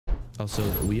Also,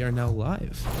 we are now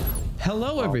live.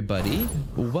 Hello, everybody.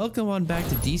 Welcome on back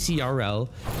to DCRL.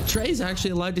 Trey's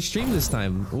actually allowed to stream this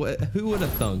time. Who would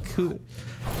have thunk?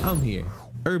 I'm here.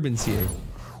 Urban's here.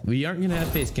 We aren't gonna have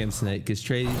face cams tonight because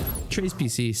Trey's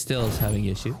PC still is having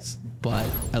issues, but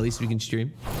at least we can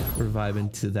stream. We're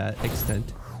vibing to that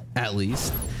extent, at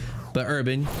least. But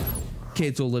Urban,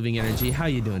 K-Tool Living Energy, how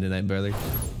you doing tonight, brother?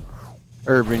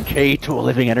 Urban K-Tool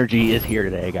Living Energy is here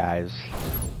today, guys.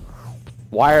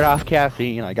 Wired off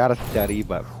caffeine. I gotta study,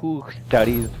 but who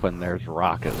studies when there's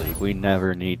Rocket League? We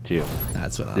never need to.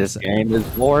 That's what I'm saying. This game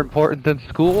is more important than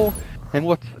school, and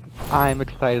what I'm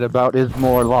excited about is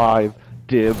more live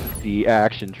DCRL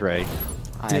action, Trey.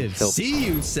 DCRL,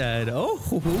 you said. Oh,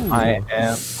 I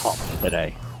am pumped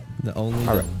today.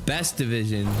 The best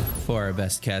division for our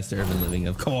best cast, Urban Living,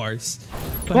 of course.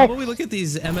 But how about we look at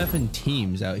these MFN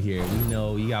teams out here? We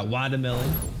know you got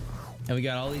Watermelon, and we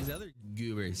got all these other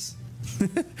goobers.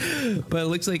 But it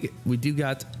looks like we do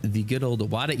got the good old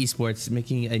Wata Esports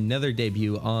making another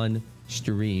debut on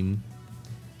stream.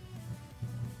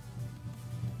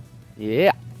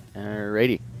 Yeah.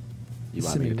 Alrighty. You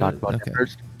want me to talk about that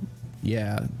first?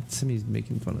 Yeah, Simi's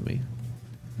making fun of me.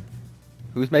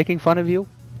 Who's making fun of you?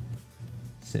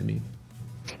 Simi.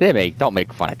 Simi, don't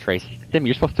make fun of Tracy. Simi,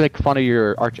 you're supposed to make fun of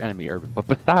your arch enemy, Urban. But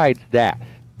besides that,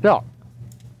 so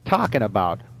talking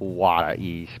about Wata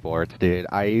Esports, dude.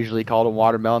 I usually called them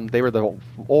Watermelon. They were the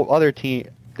other team.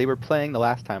 They were playing the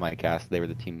last time I cast. They were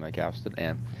the team I casted,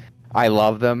 and I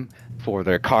love them for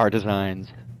their car designs,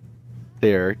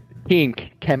 their team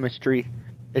chemistry.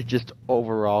 It's just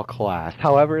overall class.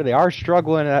 However, they are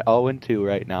struggling at 0-2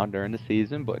 right now during the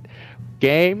season, but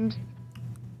games,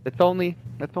 it's only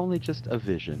just a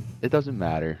vision. It doesn't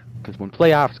matter, because when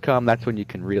playoffs come, that's when you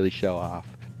can really show off.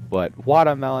 But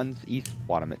Watermelons,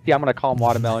 Watermelon. See, I'm gonna call him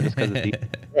Watermelon just because it's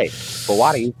hey. But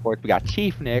Wata Esports, we got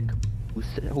Chief Nick,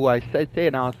 who I say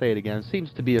it now, I'll say it again.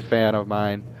 Seems to be a fan of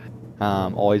mine.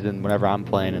 Always whenever I'm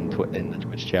playing in the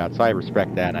Twitch chat, so I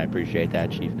respect that and I appreciate that,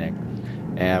 Chief Nick.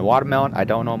 And Watermelon, I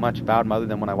don't know much about him other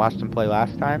than when I watched him play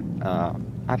last time.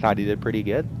 I thought he did pretty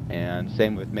good, and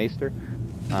same with Maester.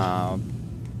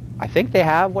 I think they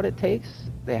have what it takes.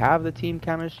 They have the team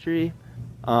chemistry.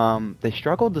 They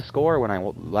struggled to score when I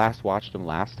last watched them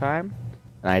last time,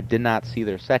 and I did not see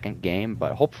their second game,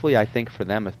 but hopefully I think for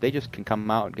them, if they just can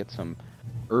come out and get some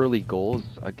early goals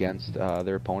against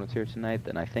their opponents here tonight,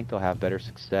 then I think they'll have better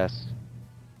success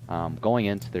going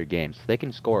into their games. If they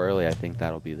can score early, I think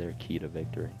that'll be their key to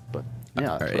victory. But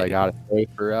yeah, that's what I gotta say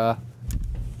for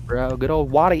good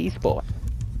old Wata Esports.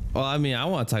 Well, I mean, I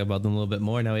want to talk about them a little bit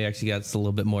more. Now we actually got a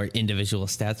little bit more individual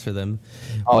stats for them.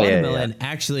 Oh, Watermelon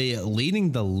actually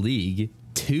leading the league,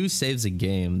 2 saves a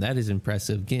game. That is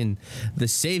impressive. Getting the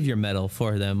savior medal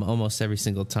for them almost every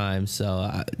single time.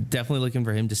 So definitely looking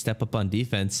for him to step up on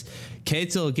defense.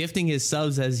 K-Tool gifting his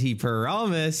subs as he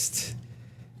promised.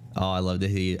 Oh, I love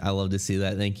to see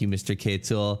that. Thank you, Mr.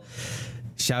 K-Tool.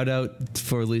 Shout out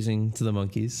for losing to the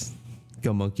Monkeys.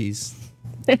 Go Monkeys.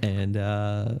 And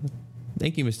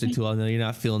thank you, Mr. Tool. I know you're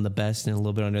not feeling the best and a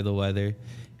little bit under the weather,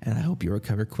 and I hope you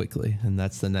recover quickly, and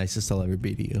that's the nicest I'll ever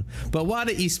be to you. But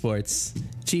Wata Esports,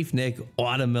 Chief Nick,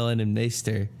 Watermelon, and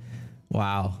Maester.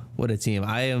 Wow, what a team.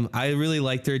 I really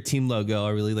like their team logo. I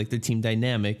really like their team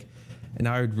dynamic, and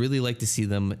I would really like to see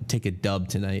them take a dub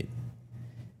tonight.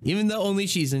 Even though only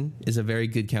Cheezin is a very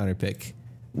good counter pick.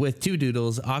 With 2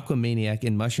 Doodles, Aquamaniac,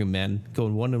 and Mushroom Man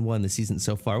going 1-1 this season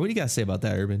so far. What do you guys say about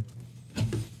that, Urban?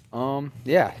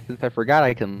 Yeah, since I forgot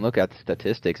I can look at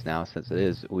statistics now since it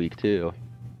is week 2.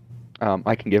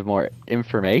 I can give more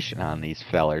information on these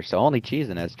fellers. So only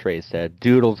Cheezin, as Trey said,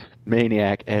 Doodles,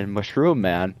 Maniac, and Mushroom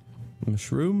Man.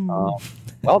 Mushroom?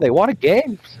 Well, they won a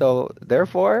game, so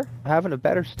therefore having a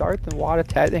better start than Wata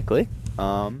technically.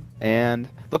 And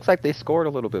looks like they scored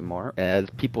a little bit more. As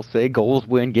people say, goals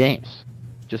win games.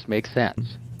 Just makes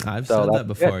sense. I've said that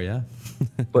before, good. Yeah.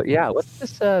 But yeah, what's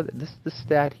this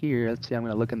stat here? Let's see, I'm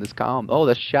gonna look in this column. Oh,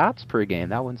 the shots per game.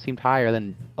 That one seemed higher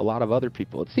than a lot of other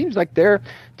people. It seems like their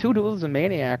 2 Duels and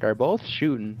Maniac are both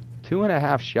shooting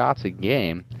 2.5 shots a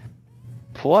game.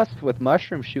 Plus, with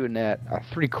Mushroom shooting at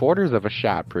 3/4 of a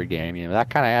shot per game, you know,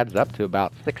 that kind of adds up to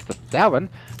about 6 to 7.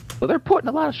 So they're putting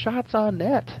a lot of shots on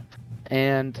net.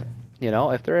 And, you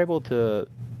know, if they're able to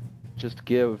just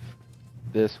give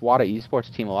this Wata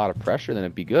Esports team a lot of pressure, then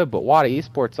it'd be good. But Wata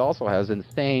Esports also has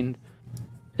insane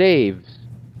save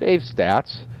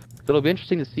stats. So it'll be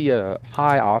interesting to see a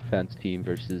high offense team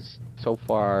versus so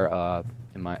far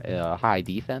in my high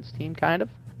defense team, kind of,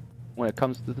 when it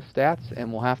comes to the stats.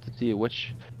 And we'll have to see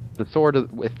which if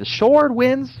the sword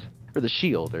wins or the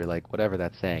shield, or like whatever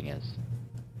that saying is.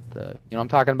 you know what I'm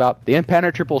talking about? The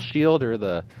impenetrable shield or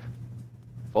the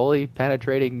fully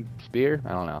penetrating spear? I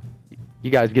don't know.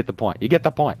 You guys get the point. You get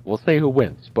the point. We'll say who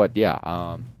wins. But yeah,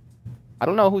 I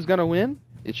don't know who's gonna win.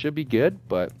 It should be good,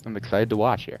 but I'm excited to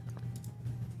watch here.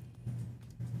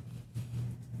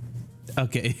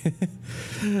 Okay.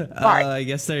 I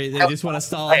guess they just want to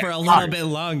stall for a little bit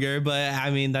longer, but I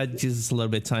mean that gives us a little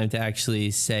bit of time to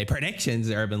actually say predictions.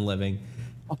 Urban Living.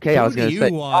 Okay, I was gonna say. Who do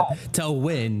you want to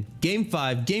win? Game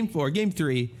 5, Game 4, Game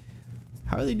 3.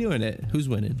 How are they doing it? Who's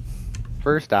winning?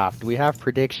 First off, do we have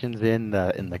predictions in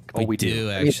the? Oh, we do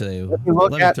actually. Let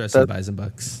me throw some Bison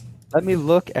Bucks. Let me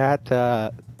look at.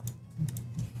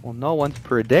 Well, no one's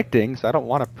predicting, so I don't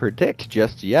want to predict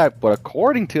just yet. But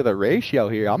according to the ratio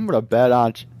here, I'm gonna bet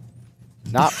on.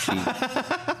 Not cheap.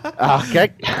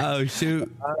 Okay. Oh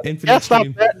shoot! Guess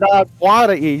I'm betting on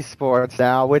Wata Esports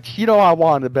now, which you know I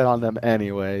wanted to bet on them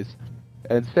anyways.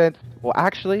 And since, well,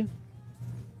 actually,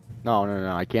 no,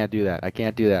 I can't do that. I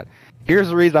can't do that. Here's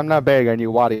the reason I'm not betting on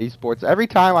you, Wata Esports. Every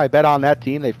time I bet on that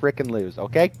team, they freaking lose.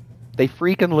 Okay, they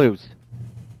freaking lose.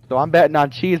 So I'm betting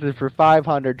on Cheezin for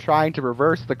 500, trying to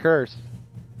reverse the curse.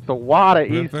 So Wata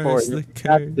Esports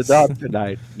that's the dub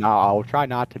tonight. No, I'll try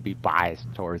not to be biased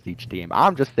towards each team.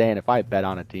 I'm just saying if I bet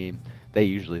on a team, they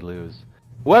usually lose.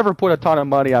 Whoever put a ton of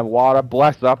money on Wata,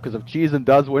 bless up, because if Cheezin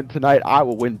does win tonight, I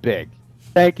will win big.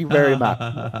 Thank you very much.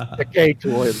 The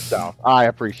K-Tool himself. I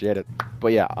appreciate it.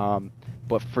 But yeah,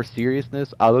 but for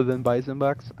seriousness, other than Bison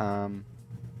Bucks,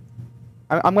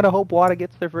 I'm gonna hope Wata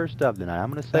gets their first dub tonight. I'm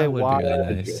gonna say Wata.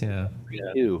 Really nice, yeah.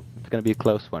 It's gonna be a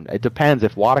close one. It depends.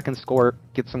 If Wata can score,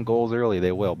 get some goals early,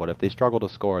 they will. But if they struggle to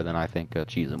score, then I think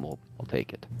Cheezin will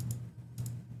take it.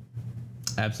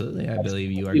 Absolutely, I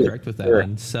believe you are correct with that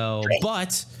one. So,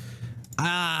 but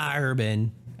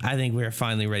Urban, I think we're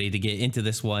finally ready to get into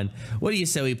this one. What do you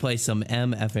say we play some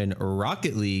MFN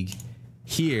Rocket League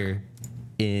here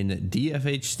in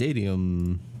DFH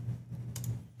Stadium?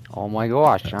 Oh my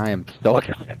gosh, I am so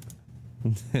excited.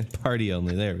 Party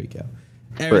only. There we go.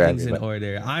 Everything's in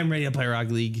order. I'm ready to play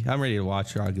Rocket League. I'm ready to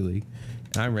watch Rocket League.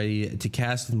 And I'm ready to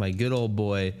cast with my good old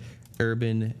boy,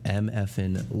 Urban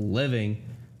MFN Living.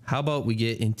 How about we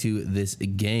get into this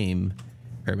game,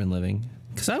 Urban Living?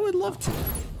 Because I would love to. Would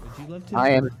you love to? I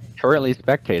am currently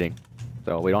spectating,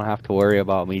 so we don't have to worry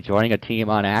about me joining a team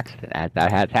on accident, as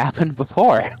that has happened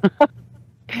before.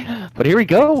 But here we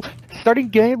go. Starting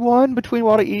game 1 between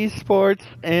Wata Esports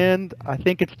and I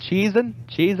think it's Cheezin.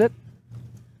 Cheez-It?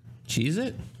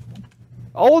 Cheez-It?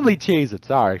 Only Cheez-It.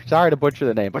 Sorry to butcher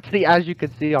the name. But see, as you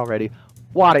can see already,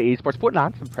 Wata Esports putting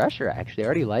on some pressure, actually. I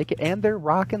already like it. And they're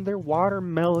rocking their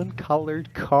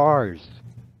watermelon-colored cars.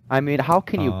 I mean, how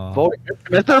can you vote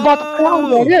if they're about to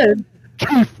throw it in?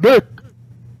 Cheez-It!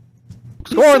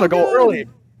 Scoring the goal early.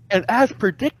 And as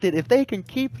predicted, if they can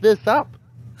keep this up,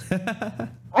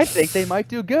 I think they might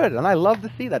do good, and I love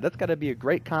to see that. That's got to be a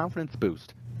great confidence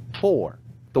boost for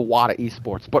the Wata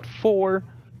Esports. But for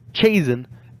Cheezin,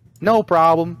 no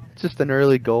problem. It's just an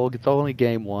early goal. It's only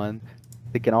game 1.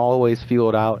 They can always feel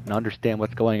it out and understand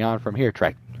what's going on from here,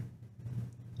 Trey.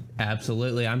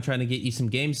 Absolutely. I'm trying to get you some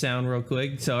game sound real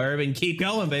quick. So, Urban, keep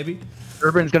going, baby.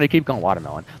 Urban's going to keep going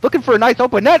watermelon. Looking for a nice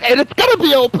open net, and it's going to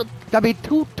be open. I mean,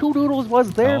 two Doodles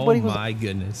was there, but he was... Oh, my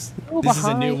goodness. This is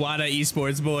a new Wata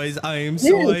Esports, boys. I am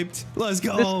so hyped. Let's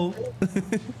go.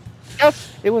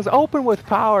 Yes, it was open with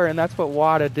power, and that's what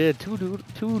Wata did. Two Doodles.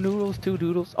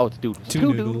 Oh, it's Doodles.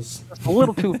 Two Doodles. Just a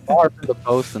little too far for the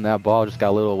post, and that ball just got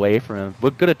a little away from him.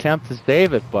 But good attempt to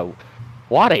save it, but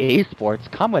Wata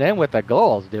Esports coming in with the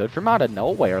goals, dude, from out of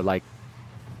nowhere. Like,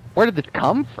 where did this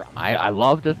come from? I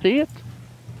love to see it.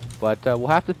 But we'll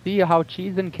have to see how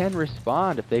Cheezin can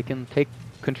respond if they can take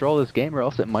control of this game, or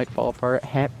else it might fall apart.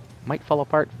 Might fall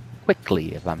apart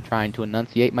quickly if I'm trying to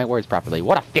enunciate my words properly.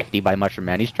 What a 50 by Mushroom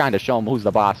Man! He's trying to show him who's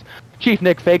the boss. Chief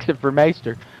Nick fakes it for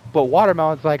Meister, but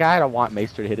Watermelon's like, I don't want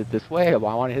Meister to hit it this way. I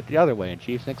want to hit the other way. And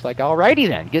Chief Nick's like, alrighty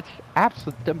then. Gets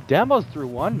absolute demos through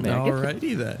one man.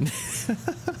 Alrighty then.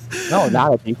 No,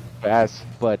 not a deep pass,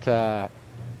 but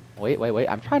wait.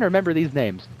 I'm trying to remember these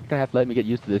names. You're gonna have to let me get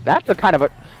used to this. That's a kind of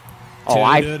a... Oh,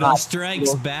 I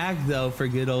strikes back though for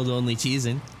good old only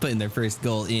Cheezin, putting their first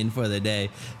goal in for the day.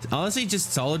 Honestly,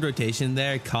 just solid rotation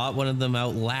there. Caught one of them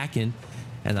out lacking,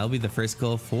 and that'll be the first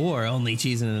goal for only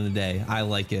Cheezin in the day. I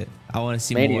like it. I want to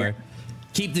see more.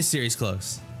 Keep this series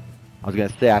close. I was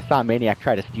gonna say I saw Maniac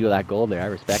try to steal that goal there. I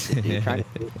respect it, dude. Trying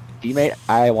to teammate.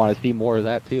 I want to see more of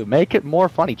that too. Make it more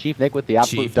funny. Chief Nick with the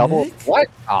absolute double. What?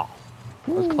 Oh,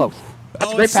 that was close.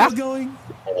 Oh, it's still going.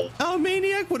 Oh,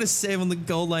 Maniac, what a save on the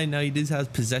goal line. Now he does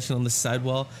have possession on the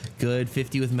sidewall. Good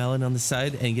 50 with Melon on the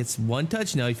side and gets one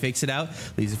touch. Now he fakes it out.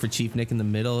 Leaves it for Chief Nick in the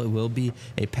middle. It will be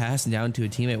a pass down to a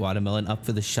teammate. Watermelon up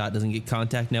for the shot. Doesn't get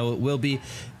contact. Now it will be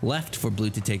left for Blue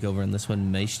to take over on this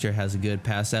one. Meister has a good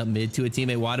pass out mid to a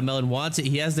teammate. Watermelon wants it.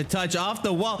 He has the touch off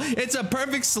the wall. It's a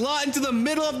perfect slot into the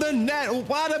middle of the net.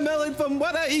 Watermelon from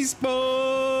Wata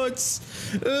Esports.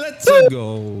 Let's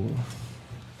go.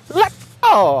 Let's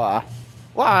go.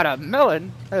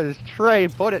 Watermelon, as Trey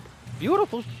put it,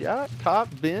 beautiful shot, top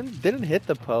bin, didn't hit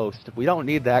the post. We don't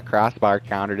need that crossbar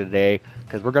counter today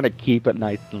because we're going to keep it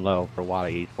nice and low for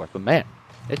Wata Esports. But man,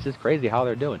 it's just crazy how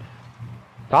they're doing.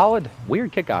 Solid,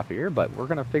 weird kickoff here, but we're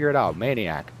going to figure it out.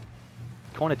 Maniac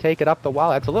going to take it up the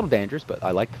wall. That's a little dangerous, but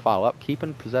I like to follow up,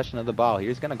 keeping possession of the ball.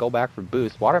 He's going to go back for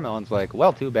boost. Watermelon's like,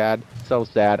 well, too bad, so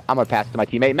sad. I'm going to pass it to my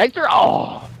teammate. Meister,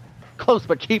 oh, close,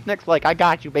 but Chief Nick's like, I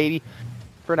got you, baby.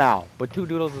 For now, but Two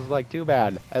Doodles is like too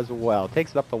bad as well.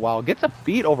 Takes it up the wall, gets a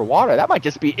beat over Water. That might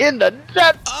just be in the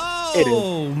net.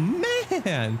 Oh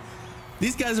man,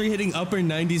 these guys are hitting upper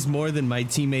 90s more than my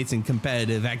teammates in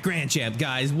competitive at Grand Champ.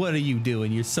 Guys, what are you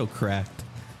doing? You're so cracked.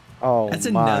 Oh, that's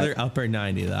another upper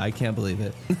 90 though. I can't believe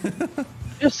it.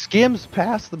 Just skims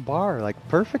past the bar, like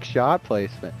perfect shot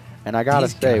placement. And I gotta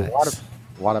say,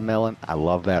 Watermelon, I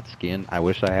love that skin. I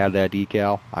wish I had that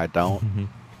decal. I don't.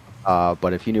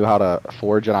 But if you knew how to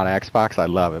forge it on Xbox, I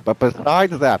love it. But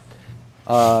besides that,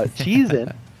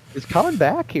 Cheezin is coming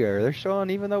back here. They're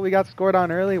showing, even though we got scored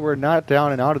on early, we're not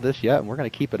down and out of this yet, and we're going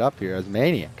to keep it up here as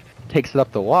Maniac takes it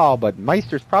up the wall, but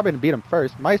Meister's probably going to beat him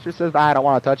first. Meister says, I don't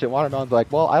want to touch it. Watermelon's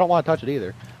like, well, I don't want to touch it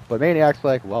either. But Maniac's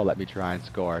like, well, let me try and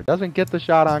score. Doesn't get the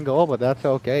shot on goal, but that's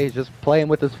okay. He's just playing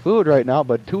with his food right now,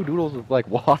 but Two Doodles is like,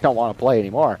 well, I don't want to play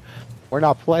anymore. We're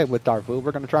not playing with our food.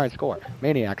 We're going to try and score.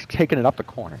 Maniac's taking it up the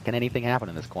corner. Can anything happen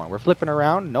in this corner? We're flipping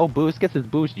around. No boost. Gets his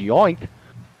boost yoinked.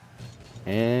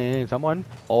 And someone...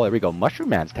 Oh, there we go. Mushroom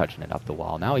Man's touching it up the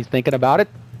wall. Now he's thinking about it.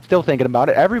 Still thinking about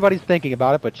it. Everybody's thinking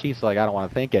about it, but Chief's like, I don't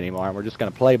want to think anymore. And we're just going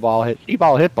to play ball, hit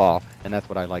ball, hit ball. And that's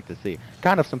what I like to see.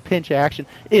 Kind of some pinch action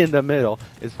in the middle.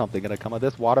 Is something going to come of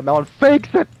this? Watermelon fakes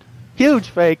it. Huge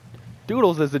fake.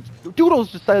 Doodles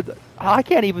just said, I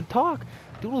can't even talk.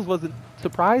 Doodles wasn't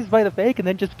surprised by the fake and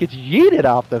then just gets yeeted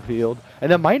off the field.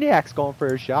 And then Maniac's going for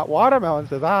a shot. Watermelon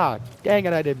says, dang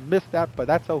it, I didn't miss that, but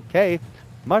that's okay.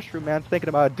 Mushroom Man's thinking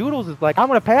about it. Doodles is like, I'm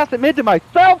going to pass it mid to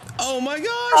myself. Oh my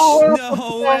gosh.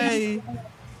 No way.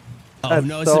 Oh That's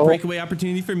no, it's a breakaway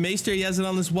opportunity for Meister. He has it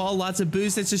on this wall. Lots of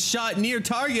boost. It's a shot near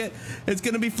target. It's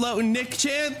going to be floating. Nick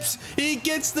Champs. He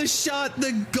gets the shot.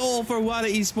 The goal for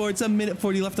Wata Esports.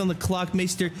 1:40 left on the clock.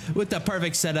 Meister with the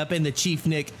perfect setup. And the Chief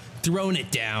Nick throwing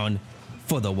it down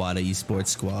for the Wata Esports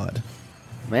squad.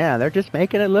 Man, they're just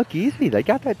making it look easy. They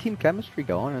got that team chemistry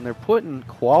going, and they're putting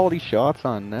quality shots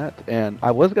on net. And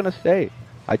I was going to say,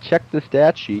 I checked the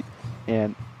stat sheet,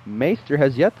 and Meister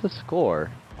has yet to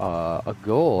score a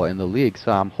goal in the league,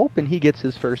 so I'm hoping he gets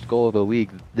his first goal of the league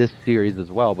this series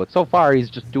as well. But so far, he's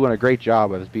just doing a great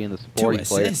job of being the supporting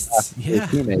player.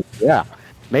 Yeah,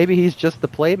 maybe he's just the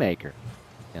playmaker.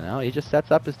 You know, he just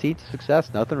sets up his team to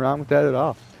success. Nothing wrong with that at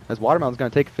all. As Watermelon's going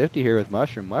to take 50 here with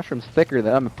Mushroom. Mushroom's thicker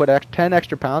than him and put 10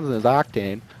 extra pounds in his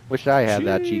octane. Wish I had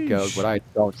that cheat code, but I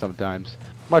don't sometimes.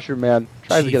 Mushroom Man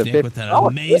tries to get a 50. With an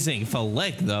amazing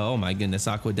flick, though. Oh my goodness,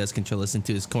 Aqua does control this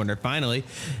into his corner. Finally,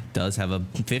 does have a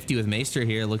 50 with Meister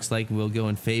here. Looks like we'll go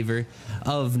in favor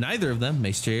of neither of them.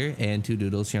 Meister and Two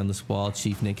Doodles here on this wall.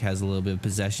 Chief Nick has a little bit of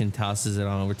possession, tosses it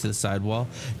on over to the sidewall.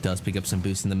 Does pick up some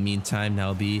boost in the meantime.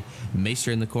 Now it'll be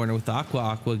Meister in the corner with Aqua.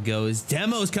 Aqua goes.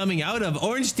 Demos coming out of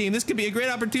Orange Team. This could be a great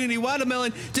opportunity.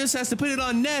 Watermelon just has to put it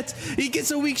on net. He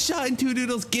gets a weak shot, and Two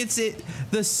Doodles gets it.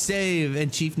 The save,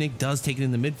 and Chief Nick does take it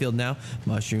in the midfield now.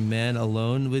 Mushroom Man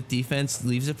alone with defense,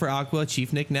 leaves it for Aqua.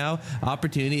 Chief Nick now,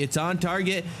 opportunity, it's on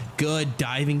target. Good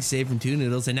diving save from Two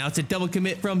Noodles, and now it's a double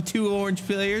commit from two orange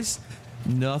players.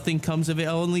 Nothing comes of it.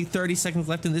 Only 30 seconds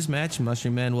left in this match.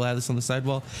 Mushroom Man will have this on the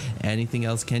sidewall. Anything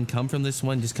else can come from this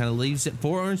one. Just kind of leaves it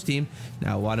for Orange Team.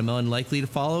 Now Watermelon likely to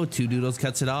follow. Two Doodles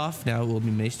cuts it off. Now it will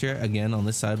be Meister again on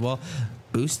this sidewall.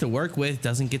 Boost to work with.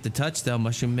 Doesn't get the touch though.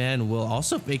 Mushroom Man will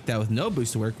also fake that with no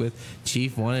boost to work with.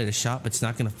 Chief wanted a shot, but it's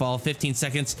not going to fall. 15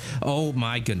 seconds. Oh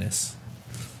my goodness.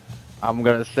 I'm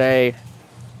going to say,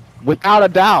 without a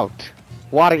doubt,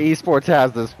 Wata Esports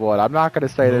has this one. I'm not going to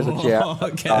say there's a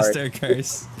chance. Caster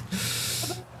curse.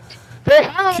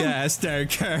 Caster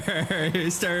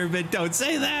curse. Urban, don't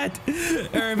say that.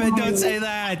 Urban, don't say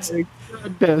that.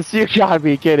 Goodness, you gotta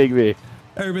be kidding me.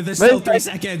 Urban, there's still 3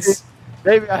 seconds.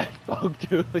 Maybe I spoke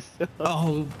too soon.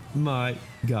 Oh my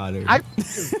God.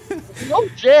 No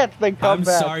chance they come I'm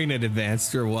back. sorry in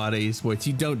advance for Wata Esports.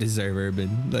 You don't deserve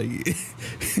Urban. Like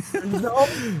No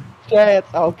chance.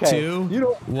 Okay. 2, You know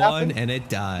what 1, happened? and it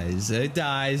dies. It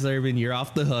dies, Urban. You're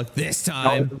off the hook this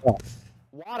time.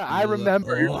 Wata, I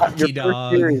remember your Lucky first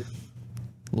dog. series.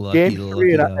 Lucky, Game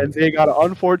 3, and they got an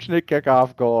unfortunate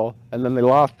kickoff goal, and then they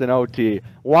lost in OT.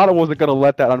 Wata wasn't going to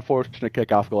let that unfortunate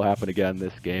kickoff goal happen again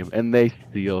this game, and they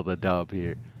seal the dub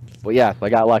here. But yes, I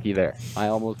got lucky there. I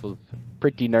almost was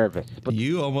pretty nervous. But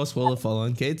You almost will have fallen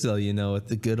on Kate's though, you know, with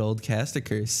the good old caster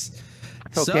curse.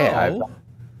 okay, So,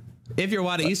 if you're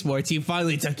Wata Esports, you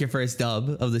finally took your first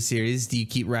dub of the series. Do you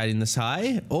keep riding this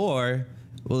high, or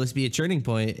will this be a turning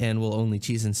point and will only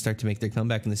Cheezin start to make their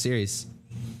comeback in the series?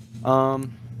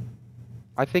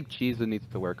 I think Cheezin needs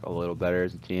to work a little better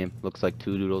as a team. Looks like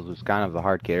Two Doodles was kind of the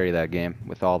hard carry that game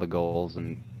with all the goals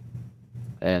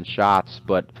and shots.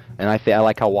 And I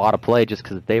like how Wata played just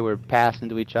because they were passing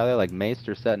to each other. Like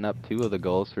Meister setting up 2 of the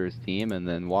goals for his team, and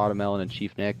then Watermelon and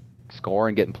Chief Nick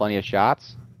scoring, getting plenty of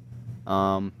shots.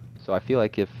 So I feel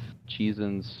like if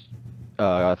Cheezin's,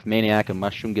 if Maniac and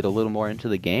Mushroom get a little more into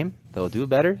the game, they'll do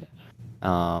better.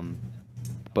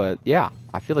 But yeah,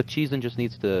 I feel like Cheezin just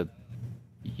needs to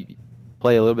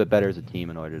play a little bit better as a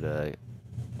team in order to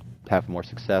have more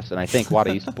success. And I think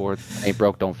Wata Esports ain't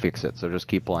broke, don't fix it. So just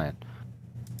keep playing.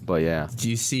 But yeah. Do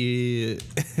you see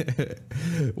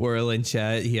Whirl in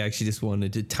chat? He actually just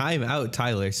wanted to time out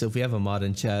Tyler. So if we have a mod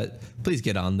in chat, please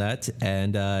get on that.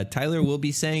 And Tyler will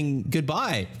be saying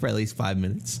goodbye for at least 5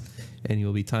 minutes. And he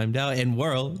will be timed out. And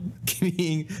Whirl,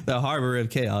 being the harbor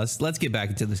of chaos. Let's get back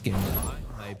into this game.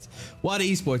 I'm hyped. Wata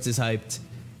Esports is hyped.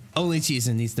 Only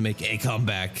Cheezin needs to make a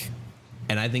comeback.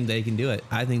 And I think they can do it.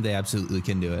 I think they absolutely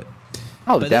can do it.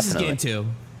 Oh, but definitely. This is game 2.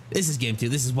 This is game 2.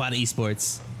 This is Wata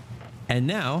Esports. And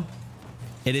now,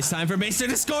 it is time for Meister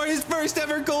to score his first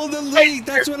ever goal in the league.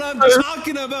 That's what I'm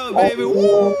talking about, baby.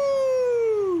 Woo!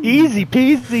 Easy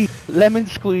peasy, lemon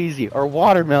squeezy, or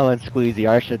watermelon squeezy,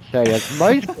 I should say. As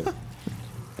Meister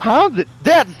pounds it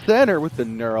dead center with the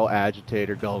neural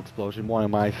agitator goal explosion. One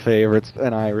of my favorites,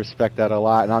 and I respect that a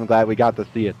lot, and I'm glad we got to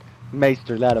see it.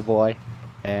 Meister, that a boy.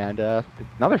 And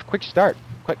another quick start.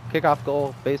 Quick kickoff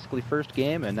goal, basically first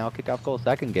game, and now kickoff goal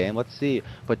second game. Let's see.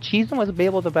 But Cheezin was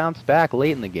able to bounce back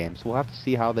late in the game, so we'll have to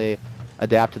see how they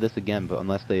adapt to this again. But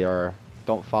unless they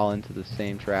don't fall into the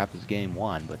same trap as game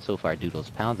 1. But so far, Doodles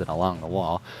pounds it along the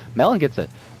wall. Melon gets it.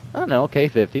 I don't know,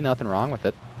 K50, nothing wrong with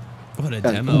it. What a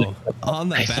demo on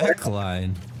the back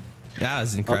line. That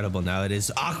was incredible. Now it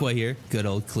is Aqua here. Good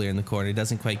old clear in the corner.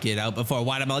 Doesn't quite get out before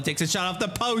Watermelon takes a shot off the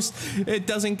post. It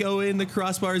doesn't go in. The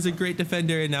crossbar is a great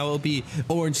defender. And now it will be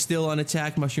Orange still on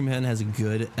attack. Mushroom Hen has a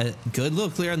good little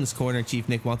clear on this corner. Chief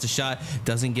Nick wants a shot.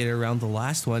 Doesn't get it around the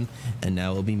last one. And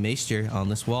now it will be Meister on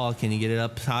this wall. Can he get it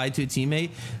up high to a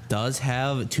teammate? Does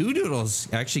have Two Doodles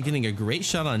actually getting a great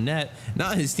shot on net.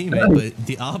 Not his teammate, but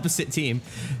the opposite team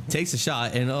takes a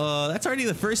shot. And that's already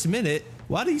the first minute.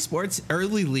 Wata Esports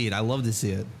early lead. I love to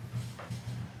see it.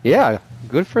 Yeah,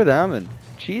 good for them. And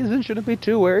Cheezin shouldn't be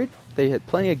too worried. They had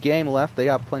plenty of game left. They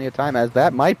got plenty of time. As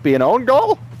that might be an own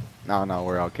goal. No,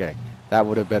 we're okay. That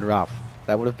would have been rough.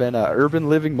 That would have been an urban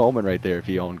living moment right there if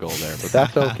he owned goal there. But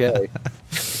that's okay.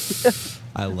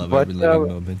 I love urban living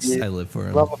moments. I live for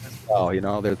them. Love them as well. You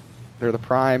know, they're the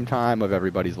prime time of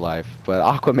everybody's life. But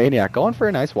Aquamaniac going for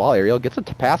a nice wall aerial. Gets a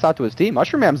pass out to his team.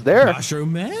 Mushroom Man's there.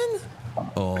 Mushroom Man?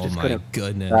 Oh my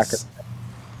goodness.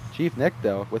 Chief Nick,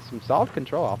 though, with some solid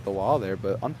control off the wall there,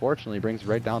 but unfortunately brings it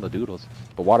right down to Doodles.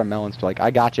 But Watermelon's like, I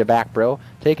got you back, bro.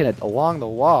 Taking it along the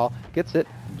wall, gets it.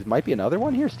 It might be another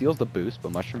one here, steals the boost,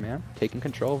 but Mushroom Man taking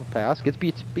control of the pass,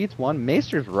 beats one.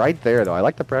 Meister's right there, though. I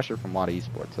like the pressure from Wata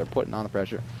Esports. They're putting on the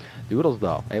pressure. Doodles,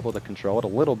 though, able to control it a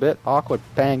little bit. Aqua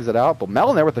bangs it out, but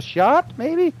Melon there with a shot,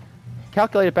 maybe?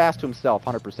 Calculated pass to himself,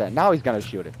 100%. Now he's going to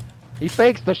shoot it. He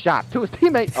fakes the shot to his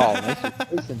teammate. Oh,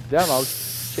 nice demo.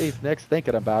 Chief Nick's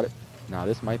thinking about it. Now,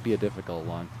 this might be a difficult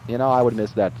one. You know, I would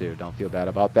miss that too. Don't feel bad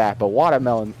about that. But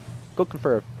Watermelon looking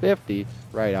for a 50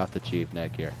 right out the Chief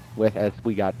Nick here. As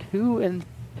we got 2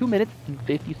 minutes and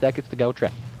 50 seconds to go,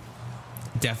 Trent.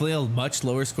 Definitely a much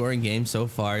lower scoring game so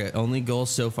far. Only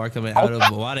goals so far coming out of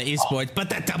Wata Esports,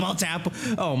 but that double tap.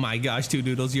 Oh my gosh, Two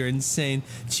Doodles, you're insane.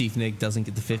 Chief Nick doesn't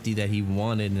get the 50 that he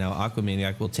wanted. Now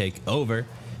Aquamaniac will take over.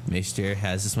 Meister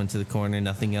has this one to the corner.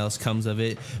 Nothing else comes of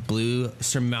it. Blue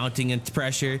surmounting its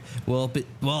pressure. Will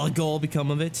a goal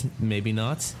become of it? Maybe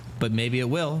not. but maybe it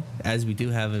will, as we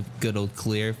do have a good old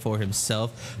clear for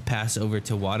himself. Pass over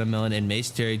to Watermelon and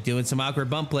Maester doing some awkward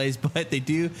bump plays, but they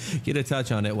do get a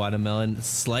touch on it. Watermelon,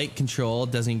 slight control,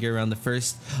 doesn't get around the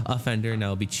first offender. Now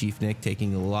it'll be Chief Nick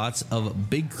taking lots of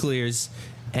big clears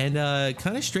and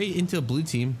kind of straight into a blue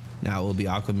team. Now it will be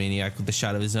Aquamaniac with the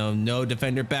shot of his own. No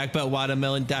defender back, but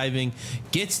Watermelon diving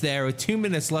gets there with 2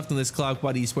 minutes left on this clock.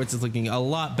 Wata Esports is looking a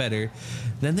lot better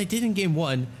than they did in game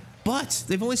 1, but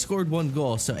they've only scored 1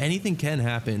 goal, so anything can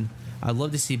happen. I'd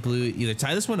love to see Blue either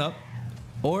tie this one up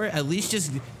or at least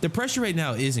just... The pressure right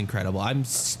now is incredible. I'm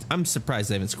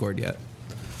surprised they haven't scored yet.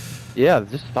 Yeah,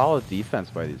 just solid defense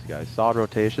by these guys. Solid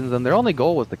rotations, and their only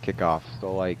goal was the kickoff.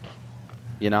 So, like,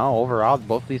 you know, overall,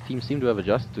 both these teams seem to have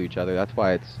adjusted to each other. That's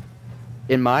why it's,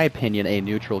 in my opinion, a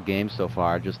neutral game so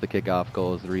far. Just the kickoff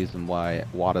goal is the reason why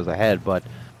Wata's ahead. But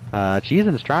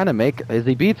Cheezin's trying to make, as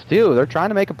he beats two, they're trying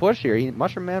to make a push here.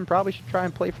 Mushroom Man probably should try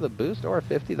and play for the boost or a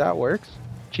 50. That works.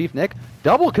 Chief Nick,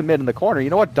 double commit in the corner. You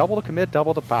know what? Double to commit,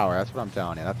 double to power. That's what I'm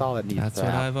telling you. That's all it needs. That's to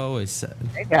what happen. I've always said.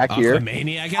 Here.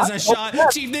 Maniac has a shot.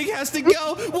 Chief Nick has to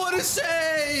go. What a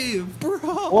save, bro.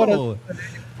 What a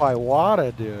by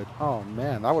Wata, dude. Oh,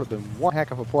 man. That would have been one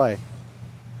heck of a play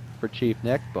for Chief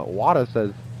Nick. But Wata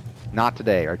says, not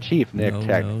today. Or Chief Nick.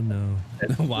 No, no.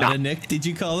 Wata Nick, did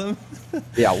you call him?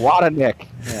 Yeah, Wata Nick.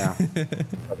 Yeah.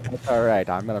 That's all right.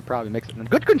 I'm going to probably mix it in.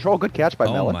 Good control. Good catch by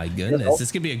Melon. Oh, my goodness.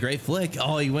 This could be a great flick.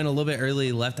 Oh, he went a little bit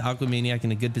early. Left Aquamaniac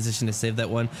in a good position to save that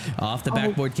one. Off the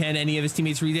backboard. Can any of his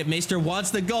teammates read it? Maester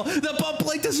wants the goal. The bump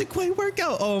play doesn't quite work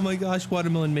out. Oh, my gosh.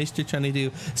 Watermelon Maester trying to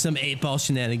do some 8-ball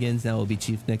shenanigans. Now will be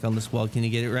Chief Nick on this wall. Can you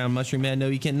get it around Mushroom Man? No,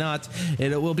 you cannot.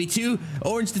 It will be 2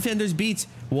 orange defenders beat.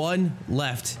 1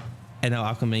 left. And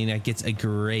now Aquamaniac gets a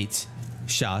great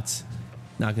shot.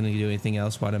 Not going to do anything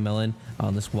else. Watermelon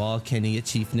on this wall. Can he get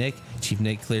Chief Nick? Chief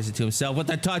Nick clears it to himself with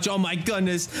that touch. Oh my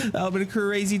goodness. That would have been a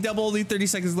crazy double. Only 30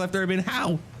 seconds left, Urban.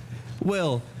 How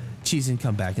will Cheezin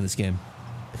come back in this game?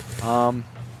 They're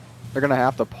going to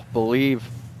have to believe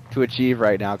to achieve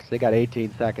right now because they got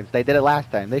 18 seconds. They did it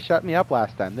last time. They shut me up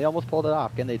last time. They almost pulled it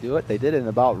off. Can they do it? They did it in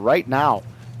about right now.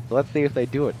 So let's see if they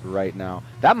do it right now.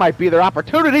 That might be their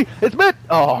opportunity. It's mid.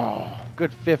 Oh.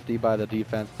 Good 50 by the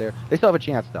defense there. They still have a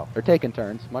chance, though. They're taking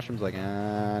turns. Mushroom's like,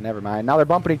 never mind. Now they're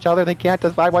bumping each other. They can't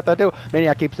decide what to do.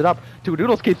 Maniac keeps it up. 2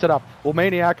 Doodles keeps it up. Well,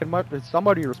 Maniac and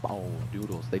somebody respond. Oh,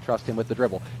 Doodles. They trust him with the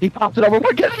dribble. He pops it over.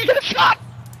 He get a shot!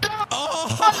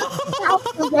 Oh!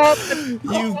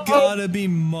 You gotta be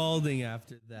malding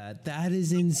after that. That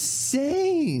is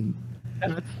insane.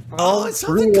 Oh, it's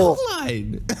on the goal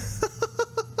line.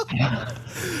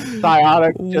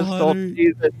 Psionic just told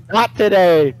Cheezin, not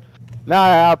today.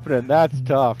 Not happening. That's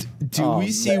tough. Do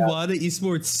we see Wata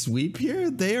Esports sweep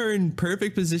here? They are in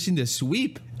perfect position to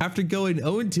sweep after going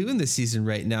 0-2 in this season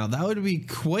right now. That would be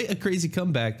quite a crazy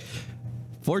comeback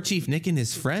for Chief Nick and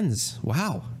his friends.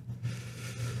 Wow.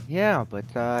 Yeah,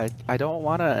 but I don't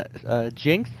want to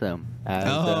jinx them. As,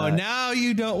 now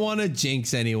you don't want to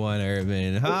jinx anyone,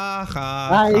 Urban. Ha, ha,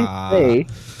 I say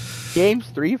games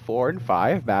 3, 4, and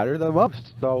 5 matter the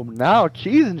most. So now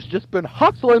Cheezin's just been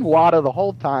hustling Wata the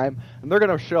whole time, and they're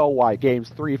going to show why games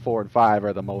 3, 4, and 5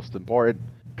 are the most important.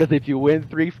 Because if you win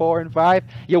 3, 4, and 5,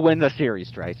 you win the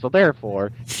series, right? So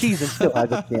therefore, Cheezin still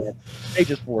has a chance. They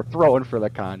just were throwing for the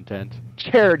content.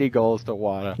 Charity goes to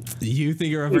Wata. You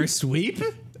think a reverse sweep?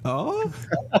 Oh,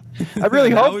 I really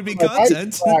hope that would be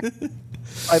content.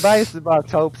 My bias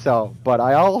box hope so, but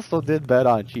I also did bet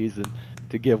on Cheezin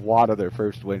to give Wata their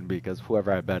first win because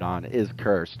whoever I bet on is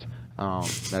cursed.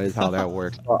 That is how that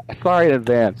works. Sorry in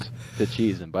advance to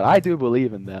Cheezin, but I do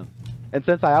believe in them. And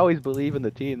since I always believe in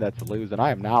the team that's losing,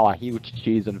 I am now a huge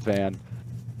Cheezin fan.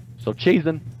 So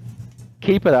Cheezin,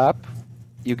 keep it up.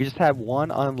 You just have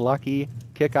one unlucky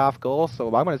kickoff goal.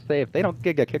 So I'm going to say if they don't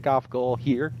get a kickoff goal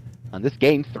here on this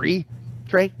game 3,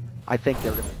 Trey, I think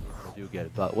they're going to do get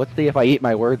it. But let's see if I eat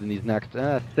my words in these next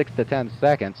 6 to 10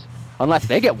 seconds. Unless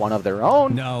they get one of their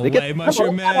own. No way,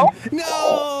 Mushroom Man.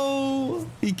 No!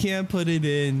 He can't put it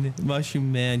in.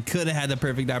 Mushroom Man could have had the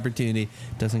perfect opportunity.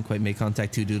 Doesn't quite make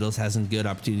contact. 2 Doodles has a good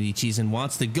opportunity. Cheezin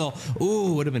wants to go.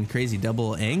 Ooh, would have been crazy.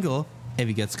 Double angle. If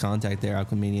he gets contact there,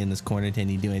 Aquamania in this corner. Can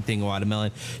he do anything?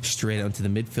 Watermelon straight onto the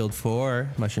midfield for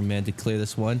Mushroom Man to clear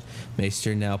this one.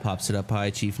 Maester now pops it up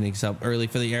high. Chief Nick's up early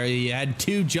for the area. You had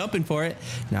 2 jumping for it.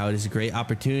 Now it is a great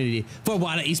opportunity for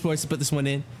Wata Esports to put this one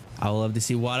in. I would love to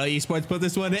see Wata Esports put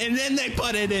this one in, and then they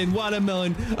put it in.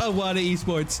 Watermelon of Wata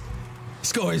Esports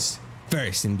scores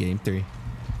first in game 3.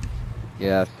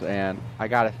 Yes, and I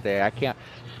gotta say, I can't,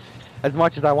 as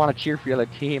much as I want to cheer for the other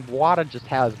team, Wata just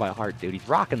has my heart, dude. He's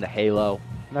rocking the halo.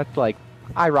 And that's like,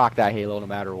 I rock that halo no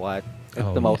matter what.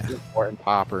 It's the most important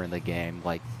popper in the game.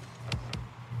 Like,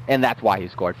 And that's why he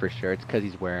scored for sure. It's because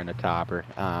he's wearing a topper.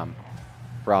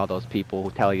 For all those people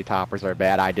who tell you toppers are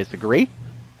bad, I disagree.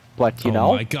 But, you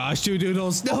know. Oh, my gosh, two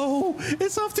Doodles. No,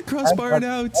 it's off the crossbar and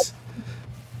out.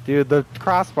 Dude, the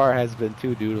crossbar has been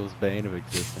two Doodles' bane of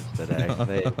existence today.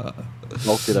 They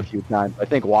smoked it a few times. I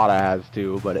think Wata has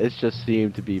too, but it's just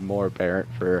seemed to be more apparent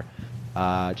for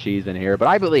Cheezin here. But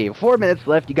I believe 4 minutes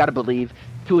left. You got to believe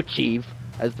to achieve.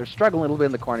 As they're struggling a little bit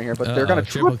in the corner here, but they're going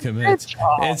to triple commit.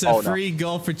 It's a free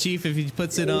goal for Chief if he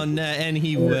puts it on net, and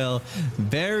he will.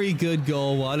 Very good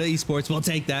goal. Wata Esports will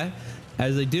take that,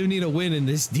 as they do need a win in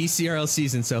this DCRL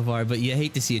season so far, but you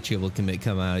hate to see a triple commit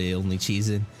come out. You only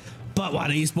Cheezin. But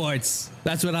Wata Esports,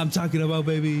 that's what I'm talking about,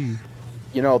 baby.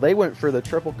 You know, they went for the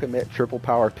triple commit, triple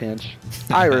power pinch.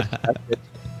 I respect it.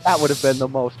 That would have been the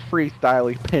most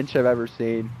freestyling pinch I've ever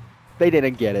seen. They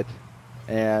didn't get it.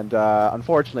 And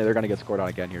unfortunately, they're going to get scored on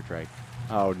again here, Drake.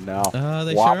 Oh, no.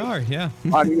 They sure are, yeah.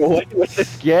 On your way with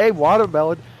this game,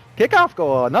 Watermelon. Kickoff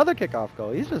goal, another kickoff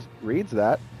goal. He just reads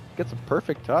that, gets a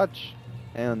perfect touch,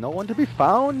 and no one to be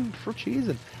found for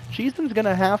Cheezin. Cheezin's going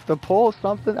to have to pull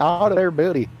something out of their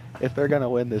booty if they're going to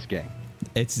win this game.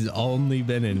 It's only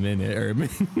been a minute, Urban.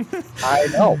 I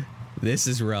know. This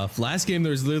is rough. Last game,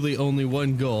 there was literally only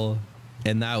one goal,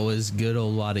 and that was good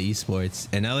old Wata Esports.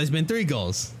 And now there's been 3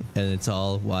 goals, and it's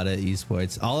all Wata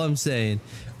Esports. All I'm saying,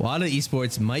 Wata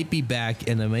Esports might be back,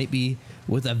 and it might be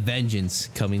with a vengeance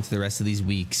coming to the rest of these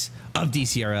weeks of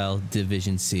DCRL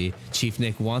Division C. Chief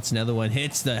Nick wants another one,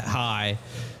 hits the high.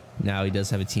 Now he does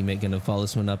have a teammate going to follow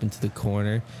this one up into the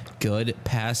corner. Good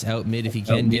pass out mid if he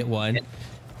can get one.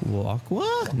 Walk,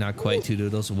 not quite. Two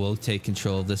Doodles will take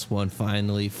control of this one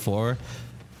finally for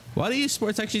Wata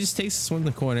Esports. Actually just takes this one in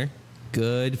the corner.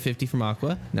 Good 50 from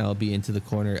Aqua. Now it'll be into the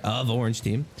corner of Orange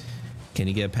team. Can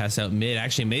he get a pass out mid?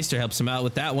 Actually, Meister helps him out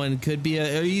with that one. Could be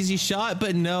an easy shot,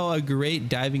 but no, a great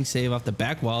diving save off the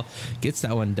back wall. Gets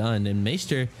that one done, and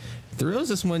Meister throws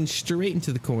this one straight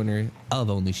into the corner of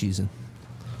only Cheezin.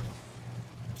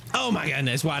 Oh my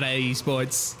goodness, Wata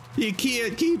Esports. You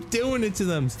can't keep doing it to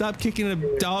them. Stop kicking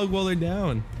a dog while they're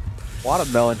down.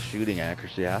 Watermelon shooting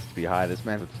accuracy has to be high. This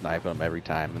man would snipe them every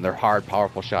time. And they're hard,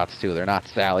 powerful shots, too. They're not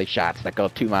Sally shots that go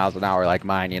 2 miles an hour like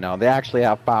mine, you know. They actually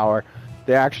have power.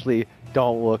 They actually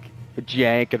don't look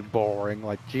jank and boring.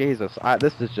 Like, Jesus,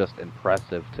 this is just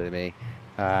impressive to me.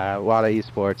 Wata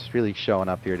Esports really showing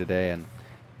up here today. And,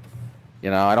 you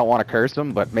know, I don't want to curse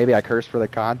them, but maybe I curse for the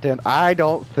content. I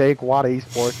don't think Wata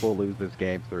Esports will lose this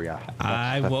game 3.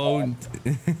 I won't.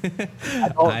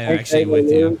 I actually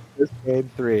with you. This game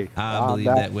 3. I believe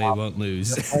that way won't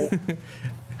lose.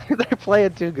 They're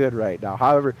playing too good right now.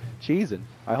 However, Cheezin,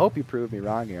 I hope you prove me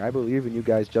wrong here. I believe in you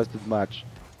guys just as much.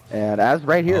 And as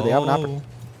right here, they have an opportunity.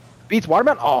 Beats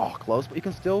Watermelon. Oh, close, but you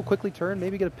can still quickly turn,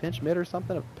 maybe get a pinch mid or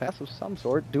something, a pass of some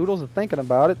sort. Doodles is thinking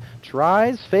about it.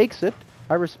 Tries, fakes it.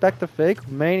 I respect the fake.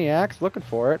 Maniac's looking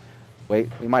for it. Wait,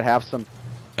 we might have some.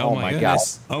 Oh my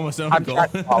goodness. God. Almost on goal.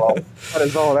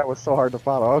 That was so hard to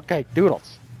follow. Okay,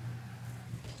 Doodles.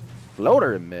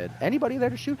 Floater in mid. Anybody there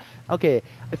to shoot? Okay,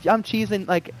 if I'm Cheezin,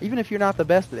 like, even if you're not the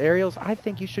best at aerials, I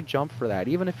think you should jump for that,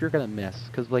 even if you're going to miss.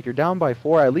 Because, like, you're down by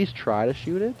 4, at least try to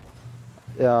shoot it.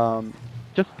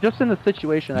 Just in the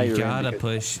situation that you're in. You gotta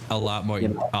push a lot more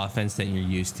offense than you're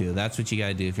used to. That's what you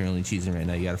gotta do if you're only Cheezin right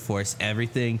now. You gotta force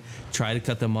everything, try to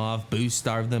cut them off, boost,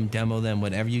 starve them, demo them,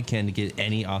 whatever you can to get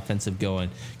any offensive going.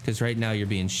 Because right now you're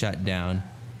being shut down,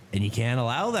 and you can't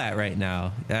allow that right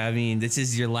now. I mean, this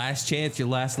is your last chance, your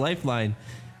last lifeline.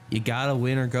 You gotta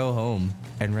win or go home.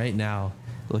 And right now,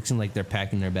 it looks like they're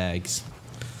packing their bags.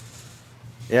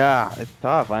 Yeah, it's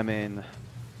tough. I mean,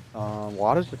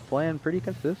 Wata's just playing pretty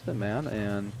consistent, man,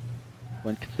 and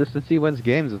when consistency wins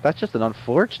games, that's just an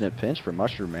unfortunate pinch for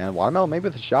Mushroom, man. Watermelon maybe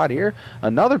with a shot here.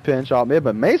 Another pinch out mid,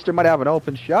 but Meister might have an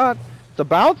open shot. It's a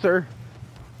bouncer.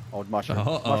 Oh, Mushroom.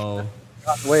 Mushroom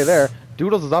got the way there.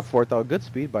 Doodles is up for it, though. Good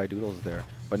speed by Doodles there.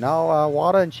 But now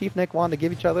Wata and Chief Nick wanted to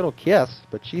give each other a little kiss,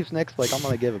 but Chief Nick's like, I'm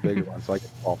going to give a bigger one, so I can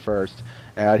fall first.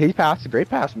 And he passed a great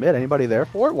pass mid. Anybody there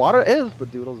for it? Wata is, but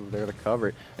Doodles is there to cover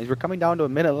it. As we're coming down to a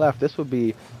minute left, this would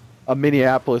be a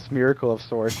Minneapolis miracle of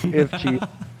sorts if Chief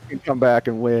can come back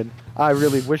and win. I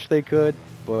really wish they could,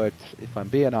 but if I'm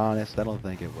being honest, I don't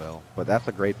think it will. But that's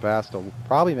a great pass to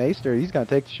probably Meister. He's going to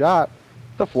take the shot.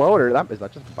 It's a floater. Is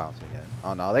that just bouncing in?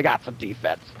 Oh, no, they got some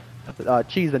defense.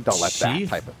 Cheezin, don't let that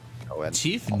type of go in.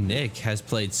 Chief Nick has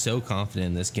played so confident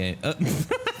in this game.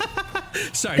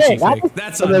 Sorry, Chief Nick.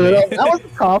 That's on me. That was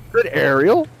a confident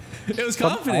aerial. It was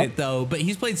confident, though, but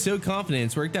he's played so confident.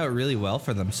 It's worked out really well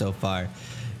for them so far.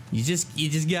 You just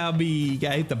gotta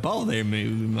hit the ball there,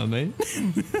 my man.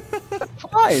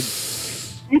 Fine.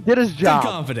 He did his job. Good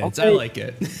confidence. Okay. I like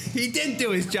it. He didn't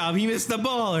do his job. He missed the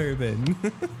ball, Urban.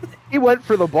 He went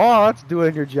for the ball. That's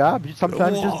doing your job. You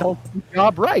sometimes just don't do your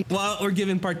job right. Well, we're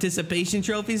giving participation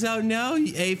trophies out now.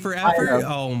 A for effort.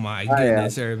 Oh my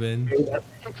goodness, Urban.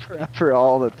 For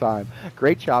all the time.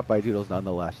 Great shot by Doodles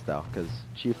nonetheless, though, because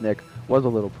Chief Nick was a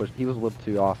little pushed. He was a little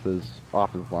too off his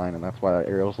line, and that's why that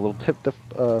aerial was a little tipped.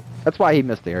 That's why he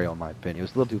missed the aerial, in my opinion. He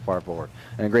was a little too far forward.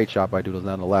 And a great shot by Doodles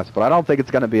nonetheless. But I don't think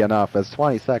it's going to be enough, as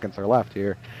 20 seconds are left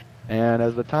here. And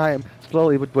as the time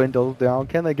slowly dwindles down,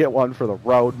 can they get one for the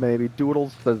road, maybe?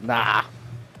 Doodles says, nah.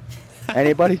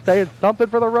 Anybody saying something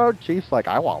for the road? Chief's like,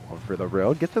 I want one for the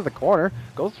road. Gets to the corner.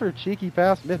 Goes for a cheeky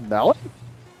pass mid-melon.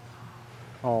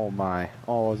 Oh, my.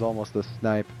 Oh, it was almost a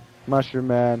snipe. Mushroom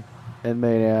Man and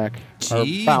Maniac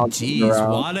Jeez,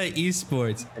 Wata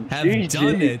Esports have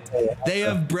done it. They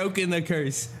have broken the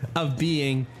curse of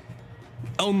being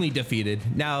only defeated.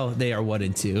 Now they are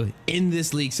 1-2 in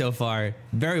this league so far.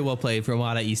 Very well played from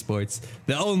Wata Esports,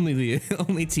 the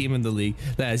only team in the league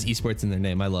that has esports in their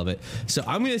name. I love it. So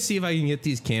I'm gonna see if I can get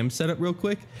these cams set up real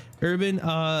quick. Urban,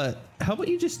 how about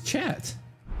you just chat?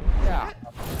 Yeah.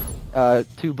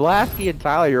 To Blasky and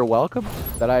Tyler, you're welcome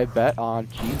that I bet on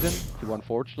Cheezin to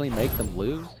unfortunately make them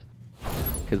lose.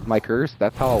 Because my curse,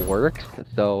 that's how it works.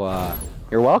 So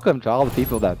you're welcome to all the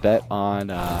people that bet on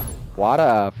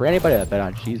Wata. For anybody that bet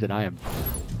on Cheezin, I am...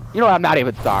 You know, I'm not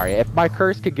even sorry. If my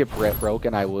curse could get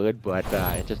broken, I would, but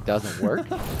it just doesn't work.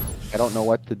 I don't know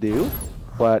what to do.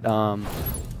 But,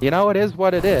 you know, it is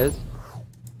what it is.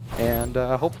 And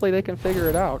hopefully they can figure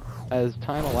it out as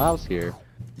time allows here.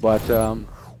 But,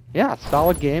 yeah,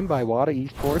 solid game by Wata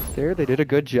Esports there. They did a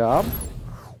good job.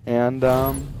 And,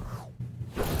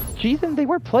 Cheezin, they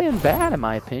weren't playing bad, in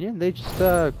my opinion. They just,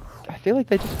 I feel like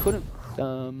they just couldn't,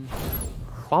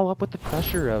 follow up with the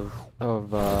pressure of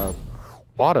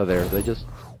Wata there.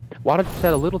 Wata just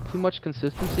had a little too much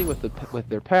consistency with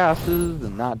their passes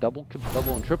and not double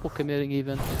and triple committing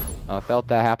even. Felt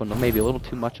that happened maybe a little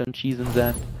too much on Cheezin's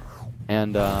end.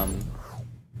 And,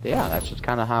 yeah, that's just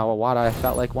kind of how Wata, I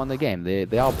felt like, won the game.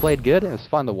 They all played good. It was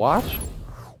fun to watch.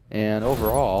 And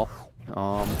overall,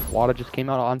 Wata just came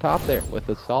out on top there with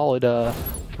a solid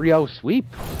 3-0 sweep.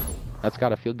 That's got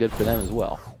to feel good for them as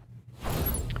well.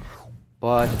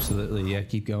 But absolutely, yeah,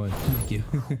 keep going. Thank you.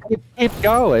 keep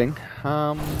going.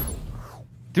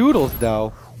 Doodles,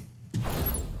 though.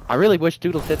 I really wish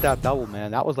Doodles hit that double,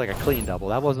 man. That was like a clean double.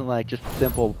 That wasn't like just a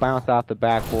simple bounce off the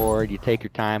backboard, you take your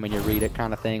time and you read it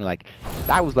kind of thing. Like,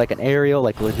 that was like an aerial,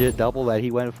 like legit double that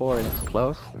he went for, and it was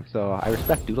close. So I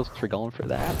respect Doodles for going for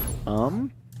that.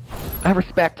 I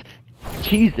respect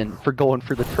Cheezin for going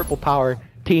for the triple power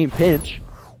team pinch.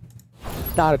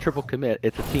 It's not a triple commit,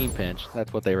 it's a team pinch.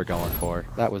 That's what they were going for.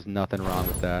 That was nothing wrong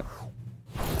with that.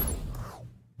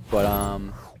 But,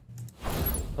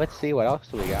 let's see what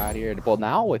else we got here. Well,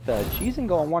 now with Cheezin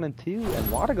going 1-2 and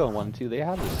Wata going 1-2, they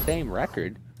have the same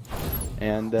record.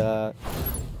 And,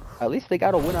 at least they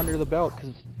got a win under the belt,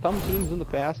 because some teams in the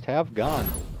past have gone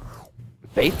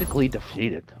basically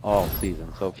defeated all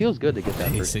season. So it feels good to get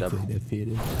that first step. Basically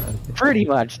defeated. Okay. Pretty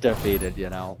much defeated, you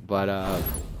know. But,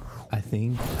 I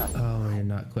think. Oh, you're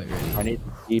not quite ready. I need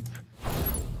to keep.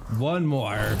 One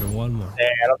more, Urban. One more. Yeah,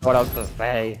 I don't know what else to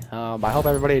say. I hope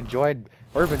everybody enjoyed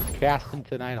Urban's casting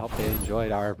tonight. I hope they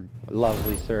enjoyed our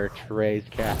lovely search for Ray's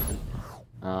casting.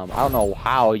 I don't know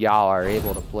how y'all are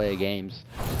able to play games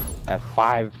at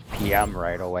 5 p.m.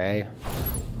 right away.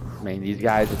 I mean, these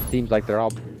guys, it seems like they're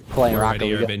all playing Rocket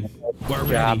League. Urban. We're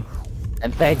ready.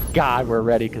 And thank God we're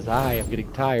ready, because I am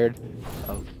getting tired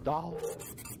of stalling.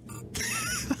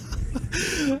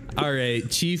 All right,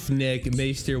 Chief Nick,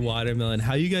 Maester Watermelon,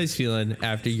 how you guys feeling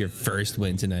after your first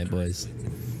win tonight, boys?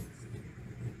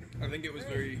 I think it was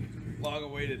very long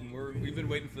awaited, and we've been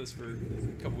waiting for this for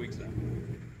a couple weeks now.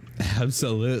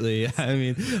 Absolutely. I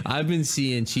mean, I've been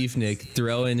seeing Chief Nick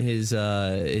throwing his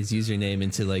username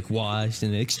into like washed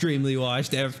and extremely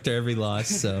washed after every loss.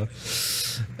 So,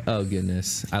 oh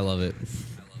goodness, I love it.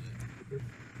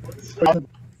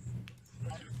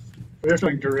 We're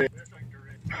feeling great.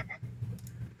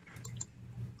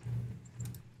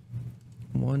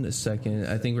 One second.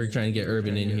 I think we're trying to get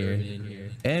Urban in here.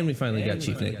 And we finally got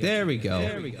Chief Nick. There we go.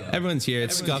 Everyone's here.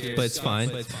 It's scuffed, but it's fine.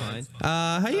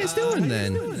 How you guys doing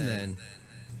then?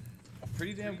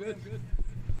 Pretty damn good.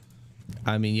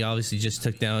 I mean, you obviously just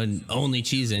took down only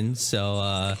Cheezin,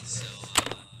 so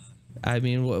I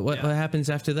mean, what happens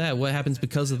after that? What happens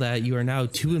because of that? You are now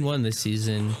 2-1 this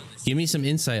season. Give me some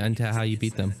insight into how you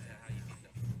beat them.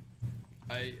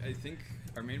 I think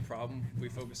our main problem we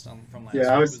focused on from last Yeah, week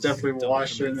I was definitely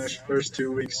washed in the first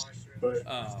 2 weeks, but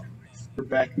we're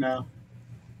back now.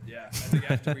 Yeah, I think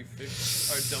after we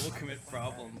fixed our double commit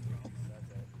problem,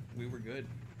 we were good.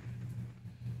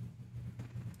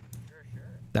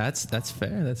 That's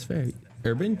fair. That's fair.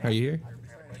 Urban, are you here? I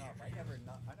never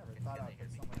thought I'd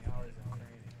put so many hours in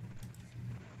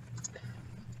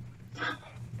training.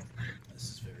 This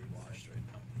is very washed right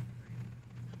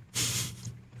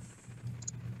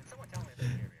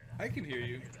now. I can hear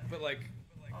you, but like.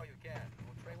 Oh, you can.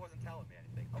 Well, Trey wasn't telling me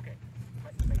anything. Okay.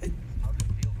 How does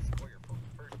it feel to score your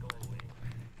first goal of the league?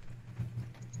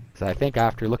 So I think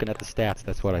after looking at the stats,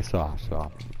 that's what I saw.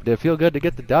 So did it feel good to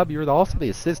get the dub? You're also the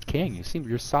assist king. You seem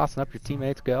you're saucing up your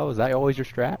teammates' go. Is that always your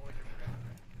strat?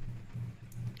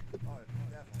 Oh,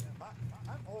 definitely.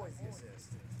 I'm always the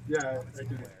assist. Yeah, I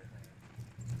can.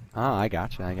 Oh, I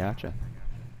gotcha.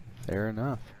 Fair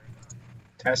enough.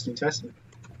 Testing.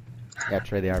 Yeah,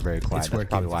 Trey, they are very quiet. It's That's working.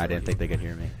 probably why I didn't think they could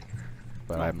hear me.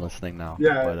 But I'm listening now.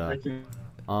 Yeah, But, I can.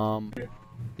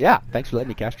 yeah, thanks for letting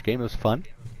me cast your game. It was fun.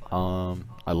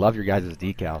 I love your guys'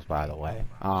 decals, by the way.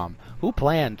 Who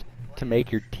planned to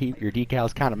make your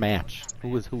decals kind of match?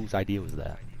 Whose idea was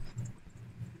that?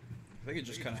 I think it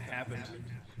just kind of happened.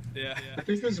 Yeah. I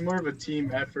think it was more of a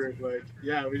team effort. Like,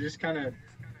 yeah, we just kind of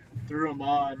threw them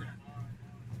on.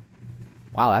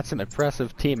 Wow, that's an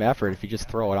impressive team effort if you just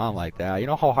throw it on like that. You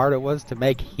know how hard it was to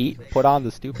make Heat put on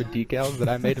the stupid decals that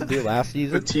I made them do last The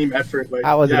season? team effort. Like,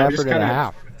 That was yeah, an we just effort and a kinda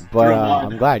half. But threw 'em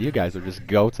on. I'm glad you guys are just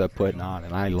goats at putting on,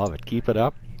 and I love it. Keep it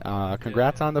up.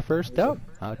 Congrats on the first dub.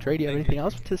 Trey, do you have anything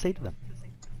else to say to them?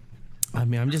 I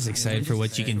mean, I'm just excited for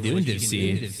what you can do in Div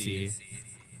C.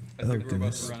 I think we're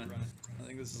about to run it. I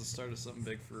think this is the start of something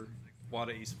big for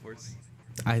Wata Esports.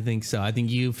 I think so. I think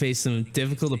you faced some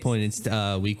difficult opponents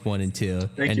week 1 and 2,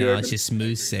 Thank and you, now Urban. it's just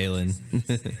smooth sailing.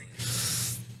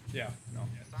 Yeah, no.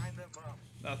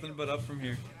 Nothing but up from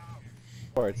here.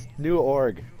 It's new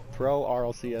org. Pro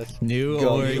RLCS. New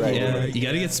Go org, right yeah. there. You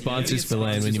gotta get sponsors for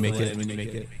LAN when you make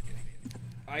it.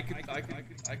 I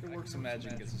could work some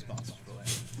magic and get some sponsors for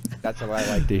that. That's what I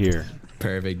like to hear.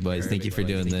 Perfect, boys. Thank you for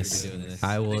doing this.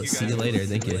 I will see you later.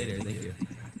 Thank you.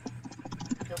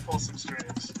 Can pull some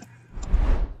strings.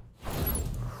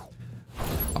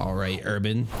 All right,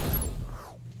 Urban.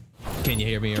 Can you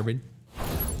hear me, Urban?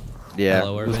 Yeah,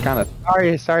 Hello, it was Urban. kind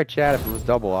of sorry, Chad. If it was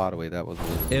double Ottaway, that was a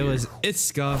little weird. It's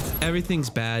scuffed. Everything's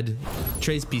bad.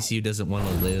 Trey's PCU doesn't want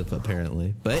to live,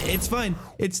 apparently. But it's fine.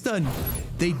 It's done.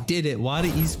 They did it. Wata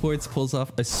Esports pulls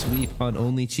off a sweep on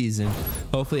only Cheezin.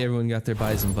 Hopefully everyone got their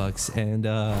buys and bucks. And,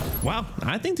 wow,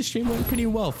 I think the stream went pretty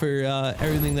well for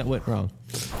everything that went wrong.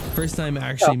 First time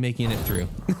actually making it through.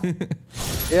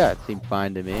 Yeah, it seemed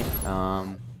fine to me.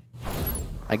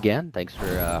 Again, thanks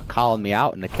for calling me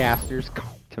out in the casters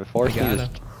to force me to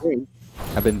stream.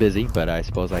 I've been busy, but I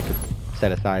suppose I could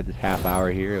set aside this half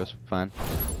hour here. It was fun.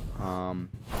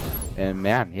 And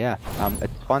man, yeah,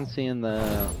 it's fun seeing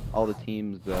all the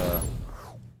teams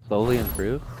slowly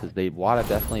improve, because Wata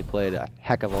definitely played a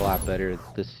heck of a lot better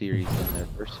this series than their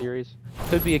first series.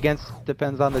 Could be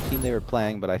depends on the team they were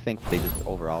playing, but I think they just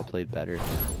overall played better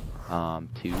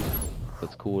too. So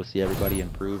it's cool to see everybody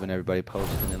improve and everybody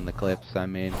posting in the clips. I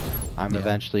mean, I'm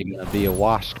eventually going to be a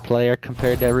washed player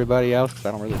compared to everybody else, because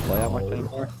I don't really play that much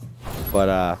anymore. But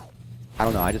I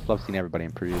don't know, I just love seeing everybody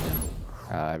improve and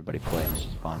everybody play. It's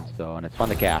just fun. So, and it's fun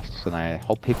to cast, and I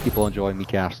hope people enjoy me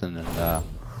casting. And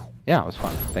yeah, it was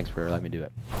fun. Thanks for letting me do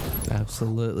it.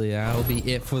 Absolutely. That'll be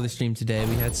it for the stream today.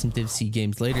 We had some Div C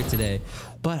games later today,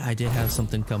 but I did have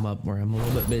something come up where I'm a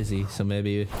little bit busy, so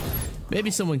maybe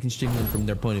someone can stream them from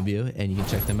their point of view and you can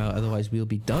check them out. Otherwise, we'll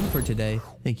be done for today.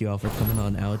 Thank you all for coming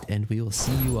on out, and we will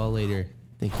see you all later.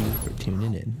 Thank you for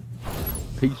tuning in.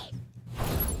 Peace.